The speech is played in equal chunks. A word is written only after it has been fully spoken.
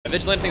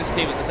Vigilante thinks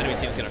this enemy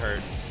team is gonna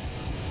hurt.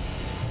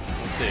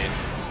 Let's see.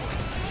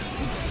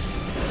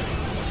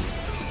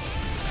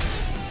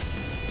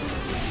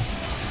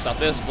 Stop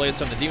this. Blaze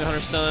Stun, the Demon Hunter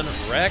stun.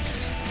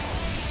 Wrecked.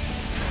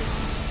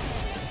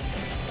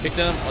 Kicked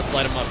him. Let's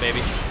light him up,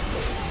 baby.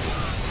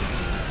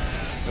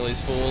 Kill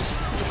these fools.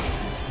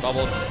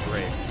 Bubbled.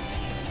 Great.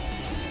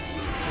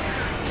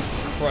 Let's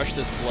crush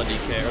this blood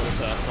DK, or this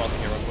crossing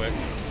here real quick.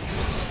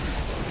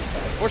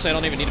 Fortunately, I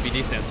don't even need to be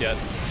D-stance yet.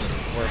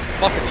 We're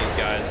fucking these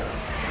guys.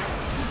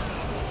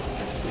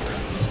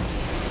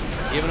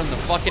 Giving them the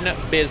fucking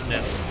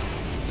business.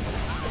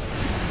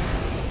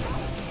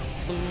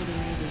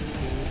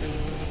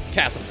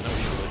 Cast something. No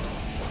easily.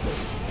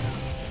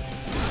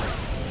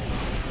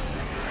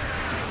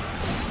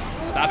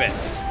 Stop it.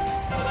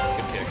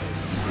 Good kick.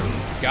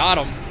 Got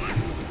him.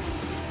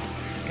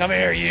 Come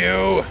here,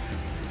 you.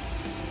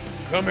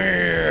 Come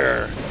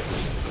here.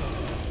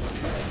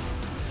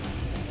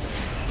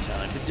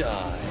 Time to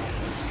die.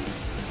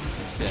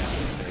 Yeah,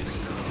 face.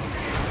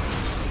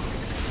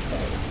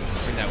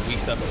 Bring that weak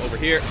stuff over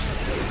here.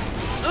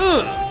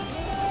 Ugh.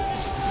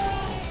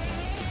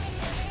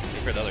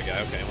 Wait for the other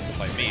guy. Okay, wants to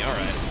fight me. All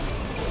right.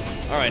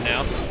 All right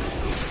now.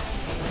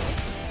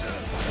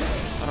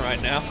 All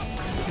right now.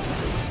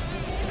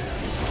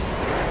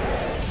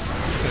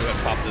 So we're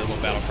gonna pop the little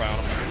battle crown.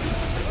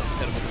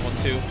 Hit him with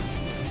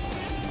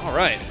 1-2. All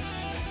right.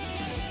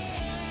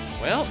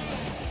 Well.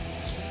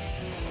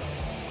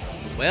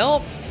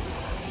 Well.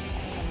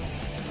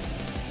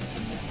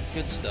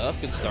 Good stuff.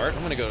 Good start.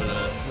 I'm gonna go to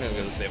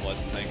the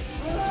stabilizing thing.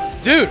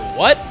 Dude,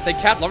 what? They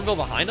capped Lumberville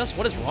behind us?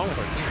 What is wrong with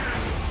our team?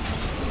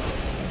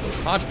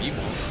 Hodge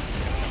people.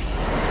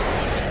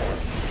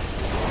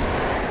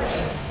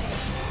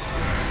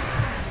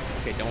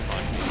 Okay, don't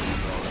hunt.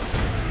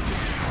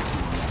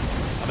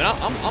 I mean,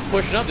 I'm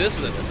pushing up. This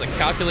is a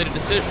calculated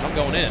decision. I'm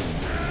going in. I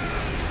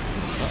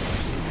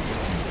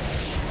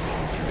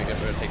think I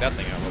better take that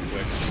thing out real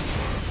quick.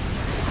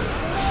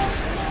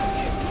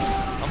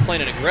 I'm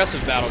playing an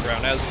aggressive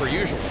battleground as per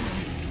usual.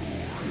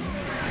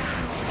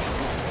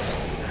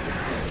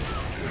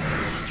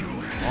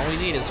 All we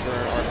need is for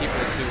our people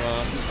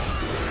to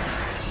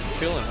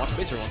chill and watch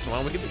base every once in a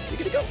while. We're good to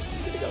go.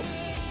 We're good to go.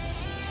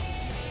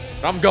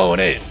 But I'm going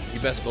in. You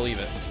best believe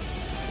it.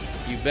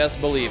 You best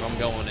believe I'm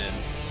going in.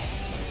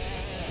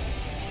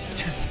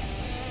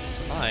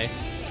 Hi.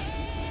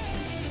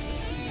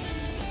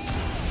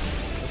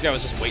 This guy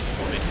was just waiting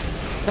for me.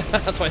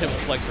 That's why I hit him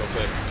with flex real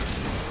quick.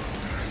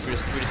 We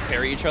just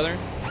parry each other.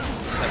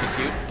 That'd be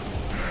cute.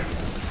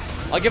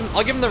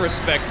 I'll give him the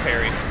respect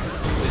parry.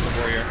 He's a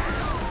warrior.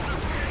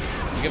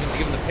 Give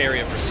him the parry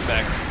of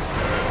respect.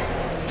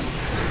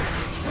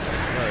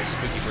 Or a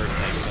spooky bird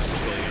thing. So I'm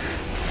kill you.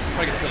 I'm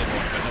trying to get the killing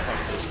one, but no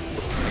promises.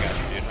 I got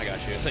you, dude. I got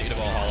you. I sent you to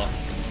Valhalla.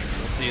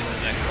 We'll see you in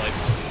the next life.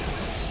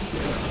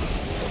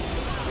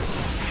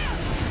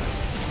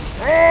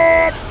 I'm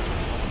gonna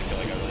kill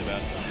that guy really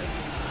bad.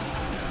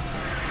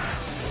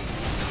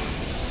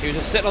 He was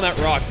just sitting on that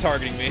rock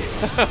targeting me.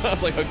 I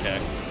was like, okay.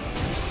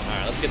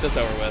 Alright, let's get this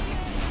over with.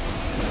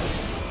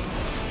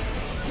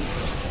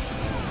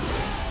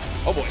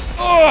 Oh boy.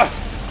 Oh!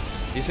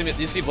 Do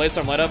you see Blade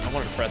Storm light up? I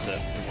wanted to press it.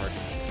 It didn't work.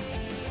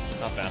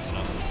 Not fast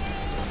enough.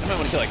 I might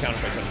want to kill that counter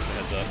strike, just a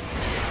heads up.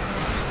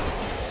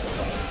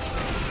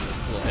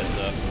 A little heads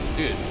up.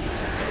 Dude.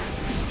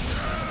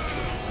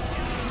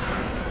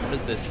 What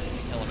is this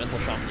elemental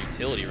shaman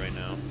utility right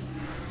now?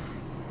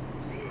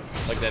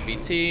 Like that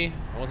VT.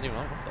 I wasn't even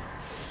on. What the?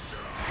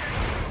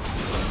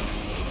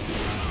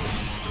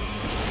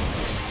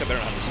 This guy better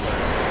not have the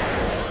spurs.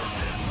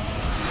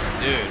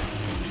 Dude.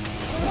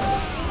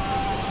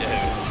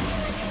 Dude.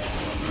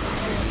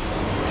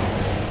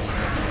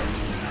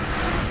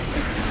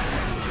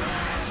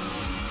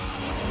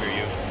 Where are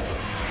you?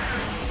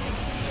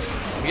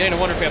 I'm beginning to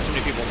wonder if we have too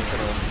many people in this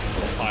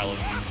little pile of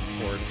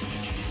board.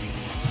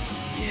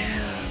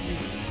 Yeah.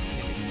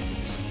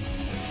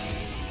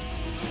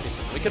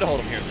 We could hold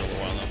him here for a little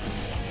while though.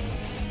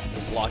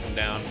 Just lock him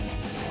down.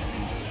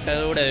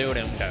 We're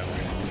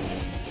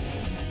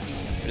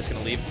just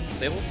gonna leave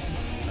stables?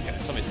 Okay,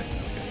 somebody's saying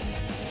that's good.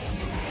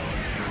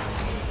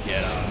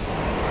 Get up.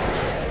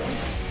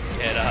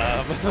 Get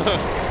up.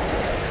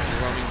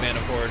 Roaming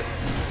mana horde.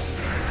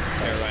 Just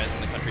terrorizing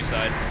the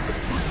countryside.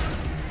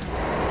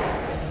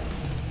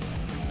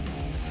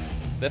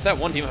 If that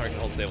one demon hunter can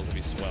hold stables, it'd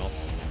be swell.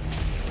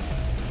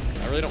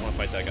 I really don't want to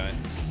fight that guy.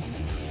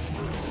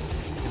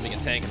 Him being a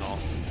tank and all.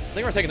 I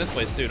think we're taking this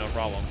place too, no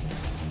problem.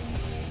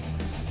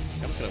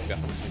 I'm just gonna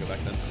go back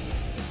then.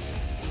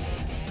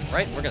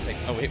 Right? We're gonna take.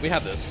 Oh, we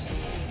have this.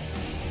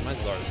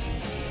 Mine's ours.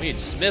 We need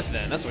Smith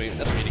then. That's where we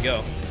need to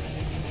go.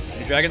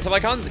 New Dragon sub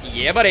icons?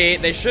 Yeah, buddy.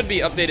 They should be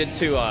updated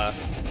to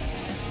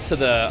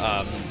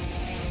the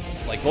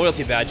like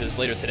loyalty badges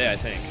later today, I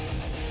think.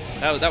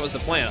 That was the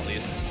plan at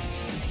least.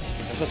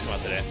 They're supposed to come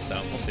out today,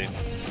 so we'll see.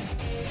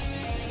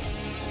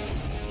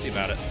 See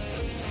about it.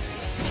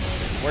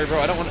 Don't worry, bro.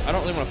 I don't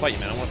really want to fight you,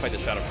 man. I want to fight the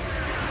Shadow Priest.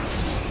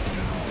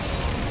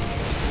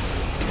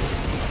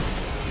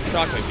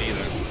 Shock might be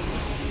either.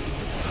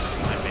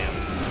 My man.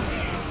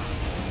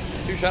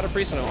 2 Shadow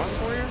Priest and an Arms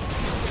Warrior?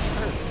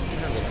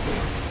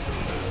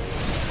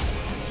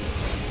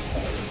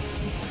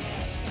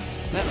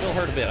 That will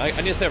hurt a bit. I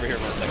need to stay over here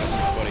for a second.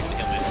 Nobody can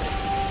heal me.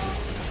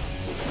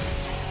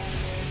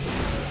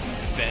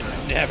 Ben,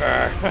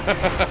 never.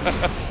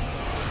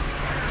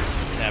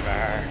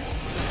 Never.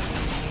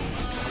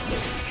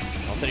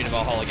 I'll send you to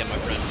Valhalla again, my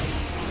friend.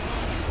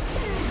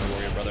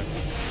 Warrior brother.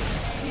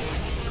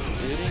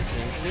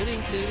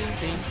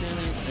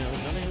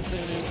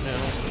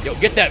 Yo,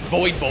 get that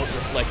Void Bolt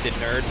reflected,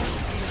 nerd.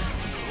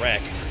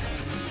 Wrecked.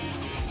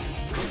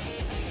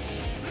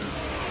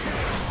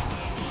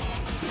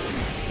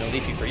 No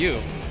leafy for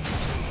you.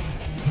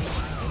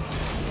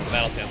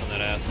 Battle stance on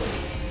that ass.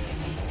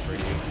 For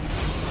you.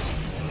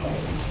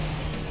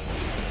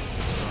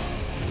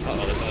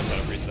 Uh-oh, there's another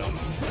Shadow Priest though.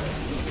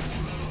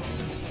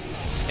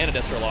 And a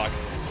Destro Lock.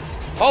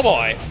 Oh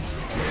boy!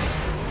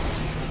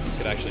 This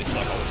could actually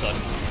suck all of a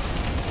sudden.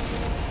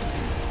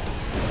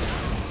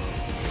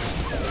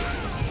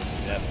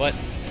 Yeah, but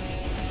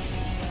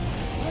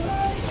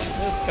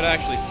this could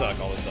actually suck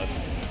all of a sudden.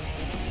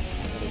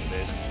 Look at this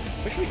base.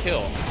 What should we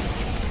kill?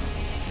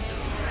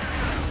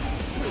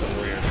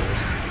 Warrior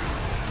first.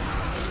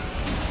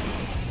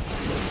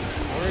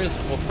 Warriors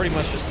will pretty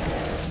much just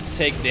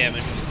take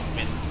damage. I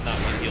mean, not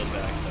get healed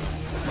back, so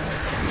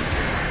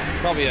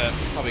probably a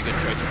good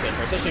choice to kill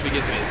first, especially if he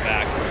gives me his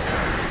back.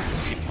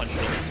 Just keep punching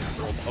him.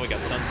 Oh, he got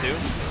stunned too.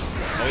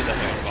 Oh, he's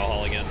definitely going to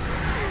Valhalla again.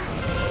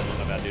 Oh,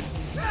 not bad, dude.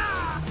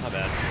 Not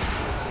bad.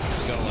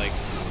 He's going to like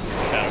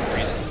Shadow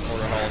Priest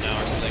Order Hall now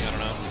or something. I don't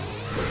know.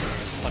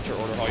 Hunter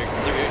Order Hall.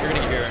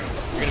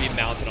 You're gonna be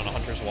mounted on a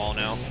Hunter's Wall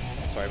now.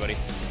 Sorry, buddy.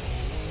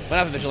 What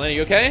happened, Vigilante?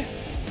 You okay?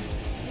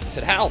 I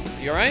said, Hal,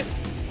 you alright?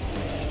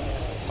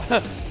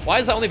 Why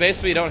is the only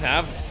base we don't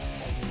have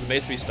the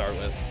base we start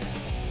with?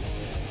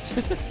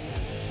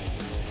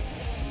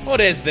 What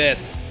is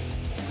this?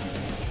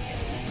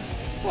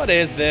 What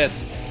is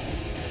this?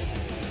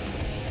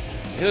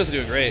 Healers are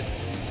doing great.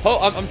 Oh,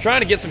 I'm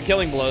trying to get some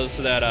killing blows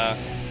so that I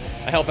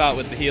help out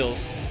with the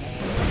heals.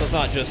 So it's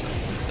not just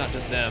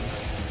them.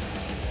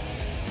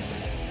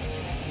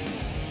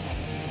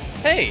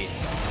 Hey,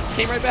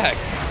 came right back.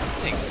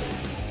 Thanks,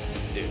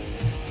 dude.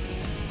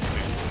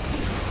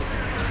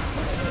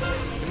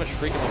 Too much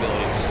freaking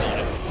mobility. I'm telling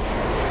you.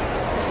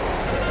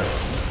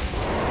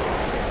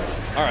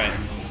 All right.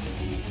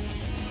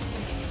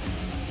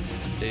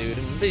 Dude,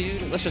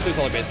 let's just lose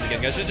all our bases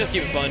again, guys. Just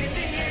keep it fun.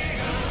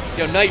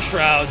 Yo, Night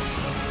Shrouds.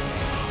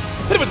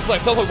 Hit it with the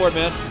flex. Self board,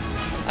 man.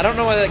 I don't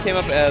know why that came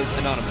up as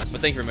anonymous,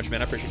 but thank you very much,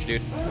 man. I appreciate you,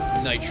 dude.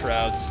 Night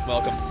Shrouds.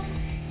 Welcome.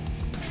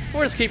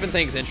 We're just keeping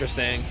things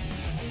interesting.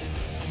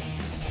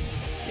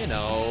 You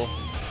know.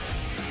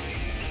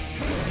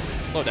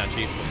 Slow down,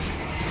 Chief.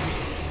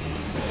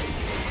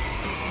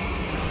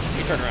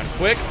 He turned around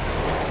quick.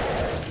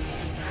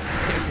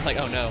 He was like,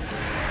 oh no.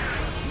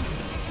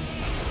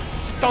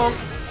 Donk.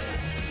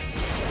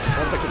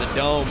 One quick to the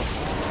dome.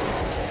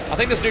 I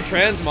think this new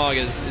transmog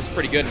is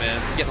pretty good, man.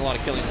 I'm getting a lot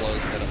of killing blows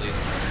with it, at least.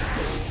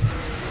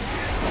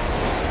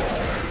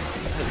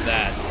 What is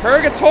that?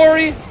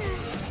 Purgatory?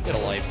 Get a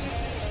life.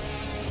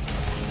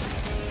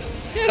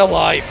 Get a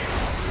life.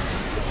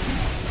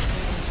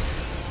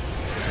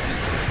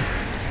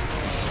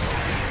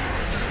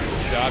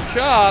 Chop,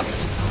 chop.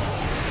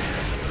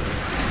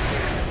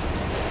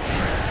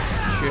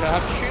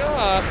 Chop,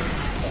 chop.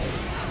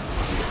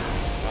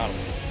 Got him.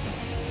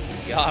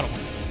 Got him.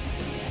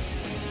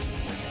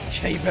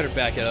 Yeah, you better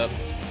back it up.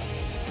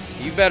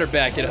 You better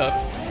back it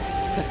up.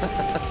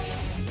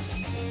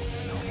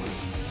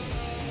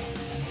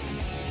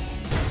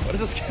 What is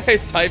this guy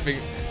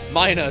typing?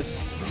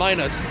 Minus,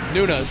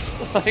 Nunas.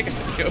 Like,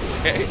 you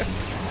okay?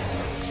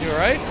 You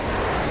alright?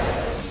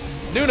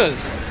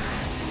 Nunas.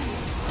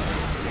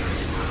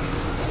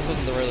 This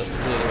wasn't really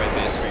the right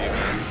base for you,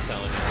 man. I'm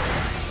telling you.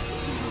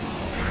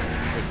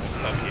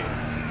 Come here.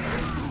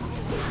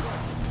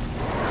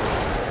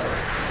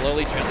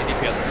 Slowly gently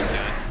DPS on this guy.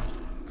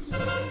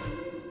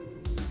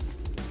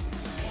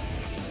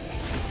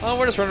 Oh,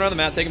 we're just running around the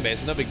map taking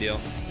bases, no big deal.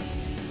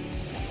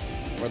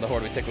 We're the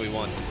Horde, we take what we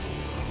want.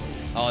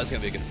 Oh, it's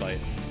gonna be a good fight.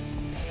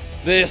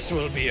 This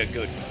will be a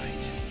good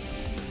fight.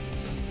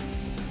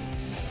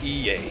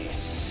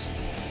 Yes.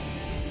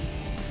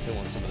 Who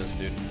wants some of this,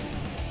 dude?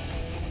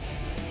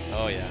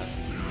 Oh yeah.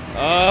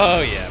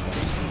 Oh yeah,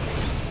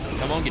 buddy.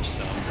 Come on, get you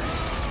some.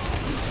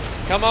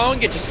 Come on,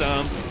 get you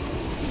some.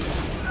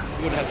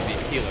 You wouldn't have to be a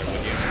healer,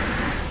 would you?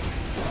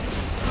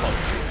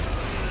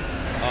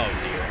 Oh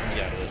dear, let me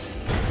get out of this.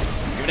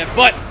 Give me that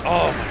butt!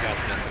 Oh my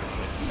gosh, missed it.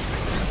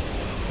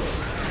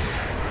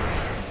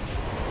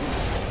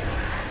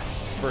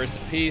 Spurs to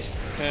Peace,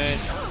 okay.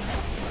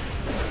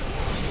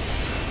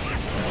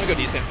 I'm gonna go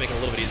D-Stance, make it a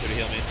little bit easier to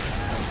heal me.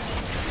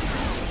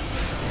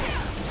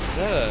 Is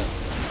that a...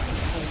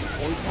 That was a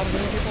Holy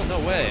Paladin people? No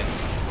way.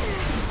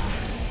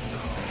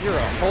 You're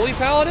a Holy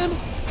Paladin? I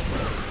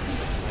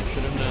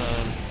should have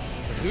known.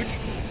 A Hooch?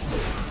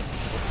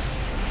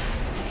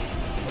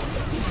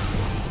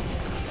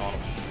 Got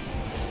him.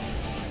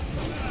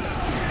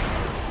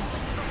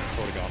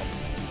 Sort of got him.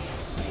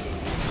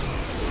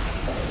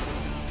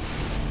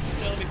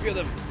 few of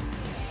them.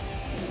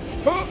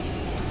 Huh.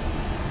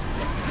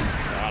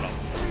 Got him.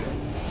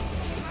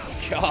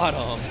 Got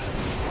him.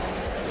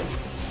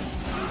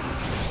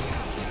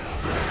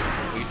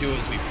 We do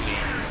as we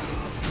please.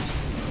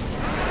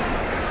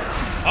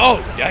 Oh,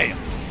 damn.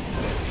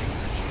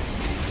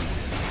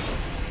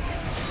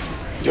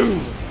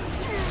 Dude.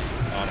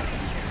 Got him.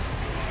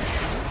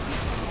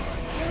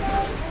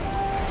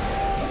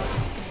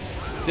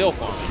 Still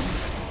farming.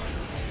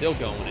 Still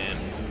going in.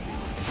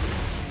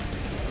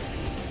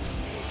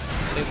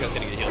 I think this guy's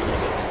gonna get healed a little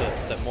bit.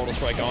 That mortal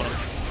strike on him.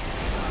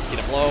 Get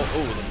him low.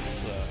 Ooh,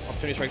 the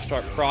opportunity strike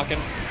start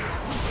procking.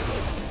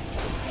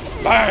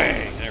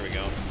 Bang! There we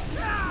go.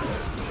 There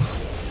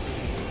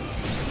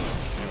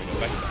we go.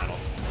 Back to battle.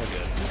 We're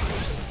good. I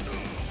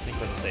think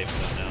we're in the safe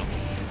zone now.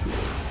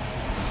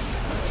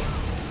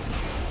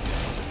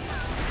 Just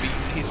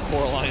beating these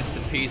poor alliance to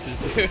pieces,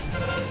 dude.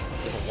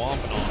 Just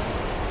whomping on them.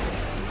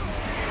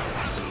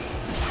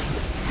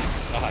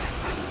 Die.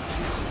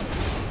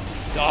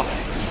 Die.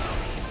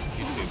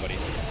 You too, buddy.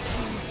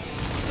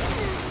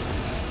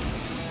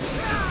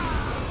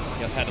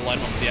 Yeah, had to line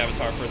him up with the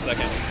avatar for a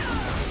second.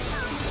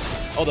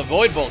 Oh, the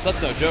void bolts.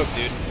 That's no joke,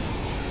 dude.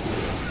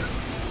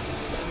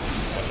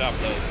 Watch out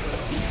for those.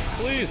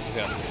 Please. He's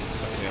got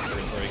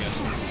territory again.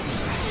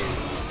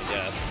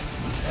 Yes.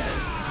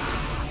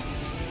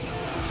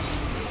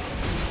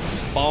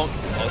 Bonk.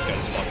 Oh, this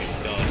guy's fucking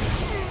done.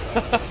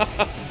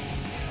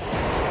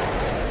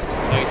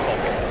 No, he's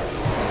bonking.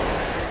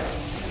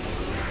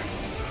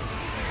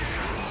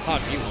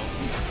 Hot you won't.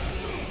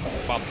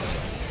 Pop this.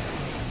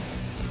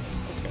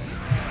 Okay.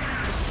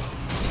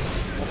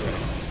 Okay.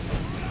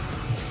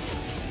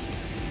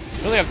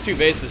 We only have 2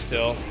 bases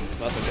still.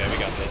 That's okay, we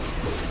got this. I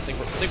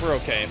think we're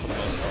okay for the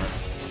most part.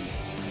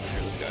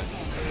 Hear this guy.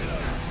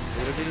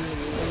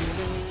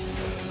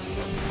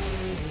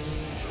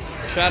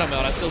 Shadow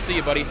melt, I still see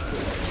you, buddy.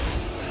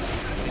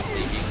 He's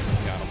sneaky.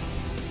 Got him.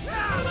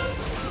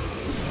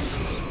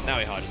 Now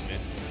he hodges me.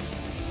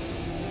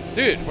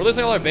 Dude, we're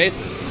losing all our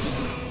bases.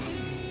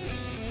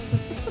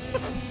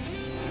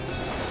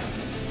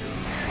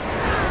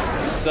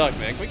 Suck,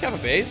 man. Can we have a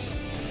base?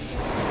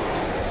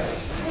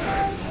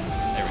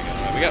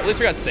 There we go. At least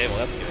we got stable.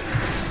 That's good.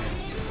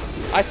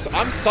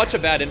 I'm such a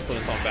bad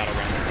influence on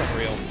battlegrounds. It's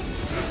unreal.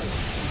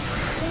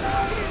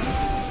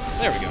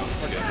 There we go.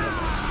 We're good.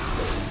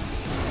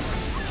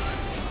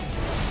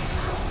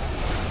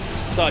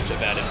 Such a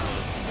bad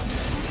influence.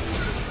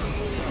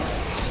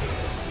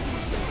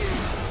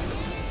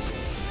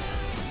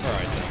 All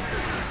right,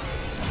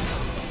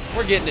 then.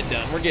 We're getting it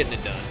done. We're getting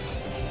it done.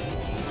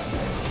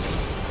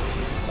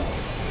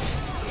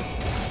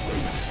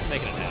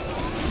 Making it happen.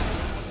 I'm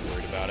not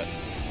worried about it.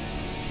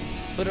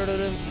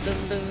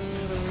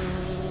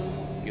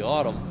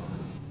 Got him.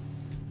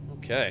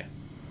 Okay.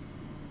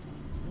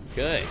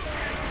 Okay. I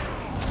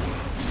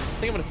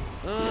think I'm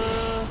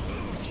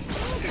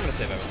gonna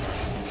save Avatar.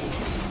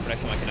 For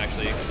next time I can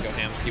actually go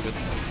ham-ski with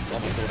all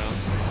my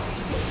cooldowns.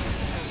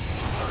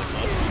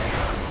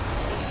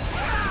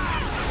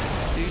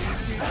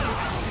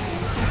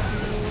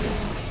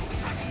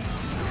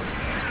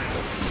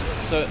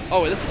 So,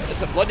 oh,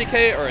 it's a blood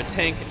decay or a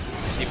tank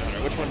demon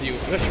hunter? Which one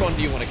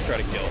do you want to try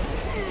to kill?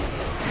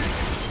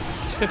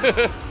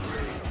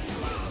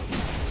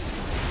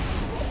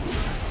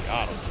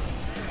 Got him.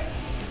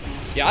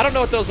 Yeah, I don't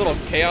know what those little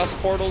chaos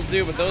portals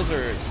do, but those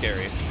are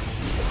scary.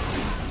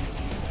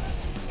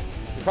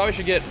 We probably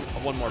should get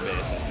one more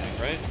base, I think,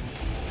 right?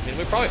 I mean,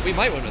 we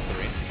might win with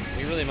 3.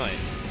 We really might.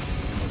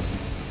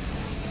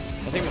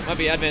 I think it might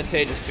be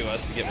advantageous to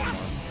us to get one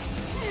more.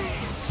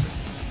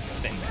 I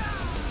think.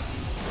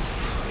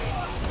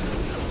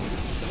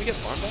 Did we get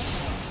farm back?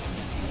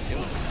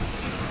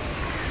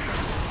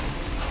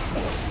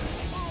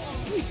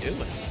 What are we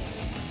doing?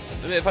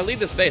 I mean, if I leave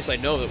this base, I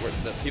know that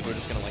people are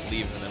just gonna like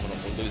leave, and then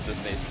we'll lose this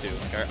base too.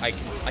 Like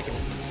I can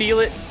feel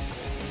it.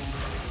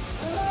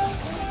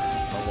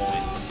 Our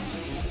loins.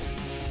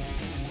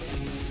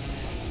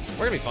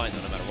 We're gonna be fine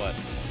though, no matter what.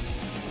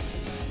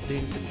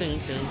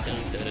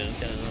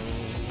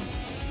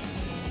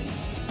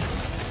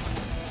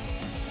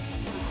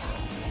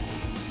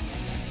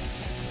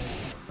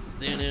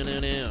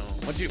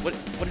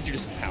 What did you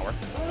just empower?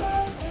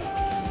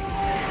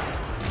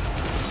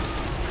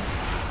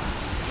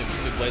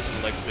 New blaze from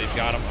the leg sweep.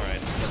 Got him. All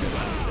right.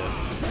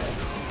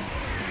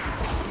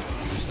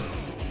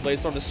 Blaze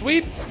storm to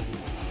sweep.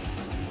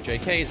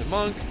 JK is a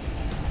monk.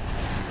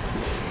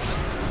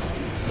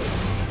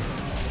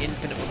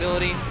 Infinite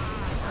mobility.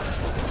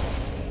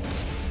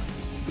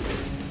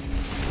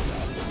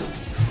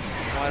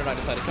 Why did I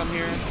decide to come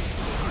here?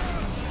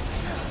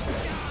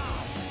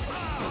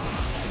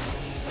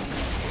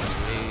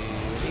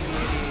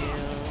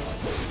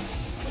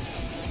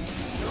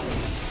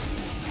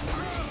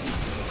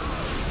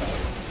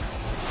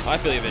 I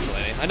feel you,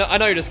 Vigilante. I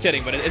know you're just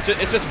kidding, but it's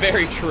just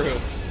very true.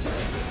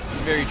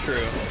 It's very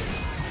true.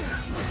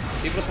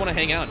 People just want to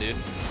hang out, dude.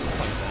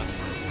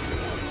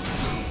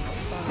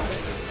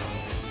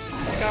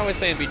 Like I always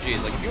say in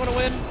BGs, like if you want to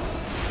win,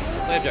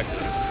 play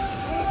objectives.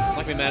 I'm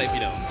not gonna be mad if you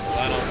don't.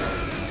 I don't.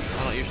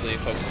 I don't usually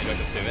focus on the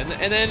objectives too.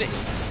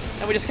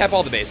 And we just cap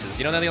all the bases.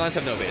 You know, now the Alliance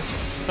have no bases.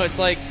 So it's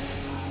like,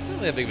 it's not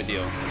really that big of a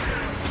deal.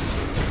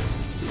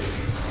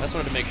 I just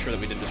wanted to make sure that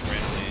we didn't just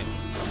randomly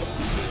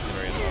lose the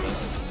very end of all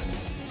this.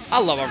 I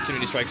love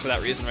opportunity strikes for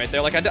that reason right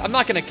there. Like, I'm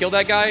not going to kill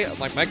that guy.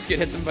 Like, my execute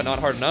hits him, but not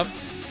hard enough.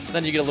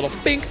 Then you get a little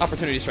pink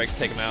opportunity strikes to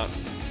take him out.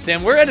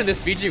 Damn, we're ending this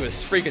BG with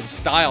freaking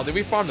style. Did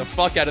we farm the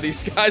fuck out of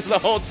these guys the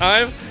whole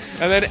time?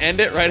 And then end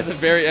it right at the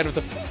very end with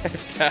the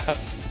 5 cap.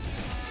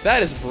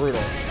 That is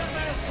brutal.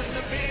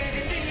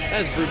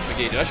 That is brute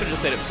spaghetti, dude. I should have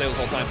just said it this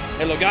whole time.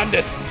 Hey,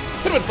 Logandis.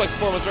 Hit with flex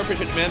performance. I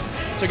appreciate you, man.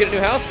 So get a new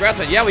house? Congrats,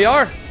 man. Yeah, we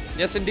are.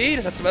 Yes, indeed.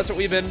 That's what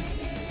we've been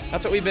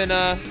talking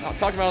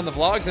about on the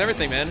vlogs and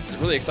everything, man. It's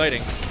really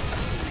exciting.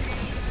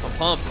 I'm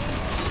pumped.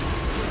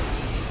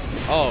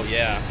 Oh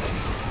yeah.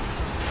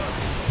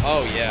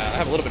 Oh yeah. I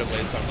have a little bit of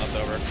blaze time left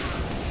over.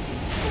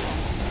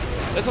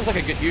 This one's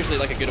like usually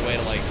like a good way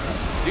to like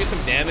do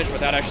some damage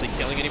without actually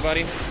killing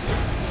anybody.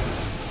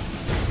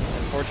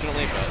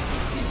 Unfortunately, but.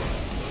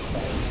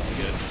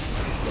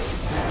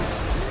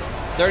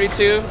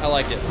 32, I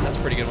like it. That's a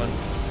pretty good one.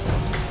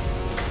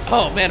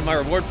 Oh man, my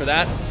reward for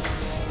that.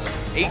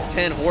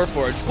 810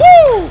 Warforged.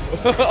 Woo!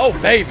 Oh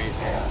baby.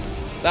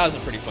 That was a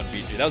pretty fun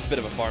BG. That was a bit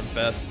of a farm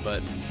fest,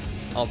 but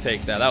I'll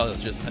take that. That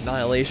was just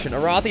Annihilation.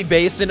 Arathi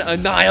Basin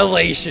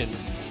Annihilation.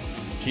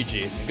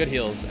 GG. Good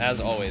heals,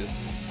 as always.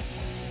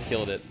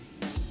 Killed it.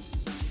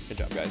 Good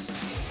job, guys.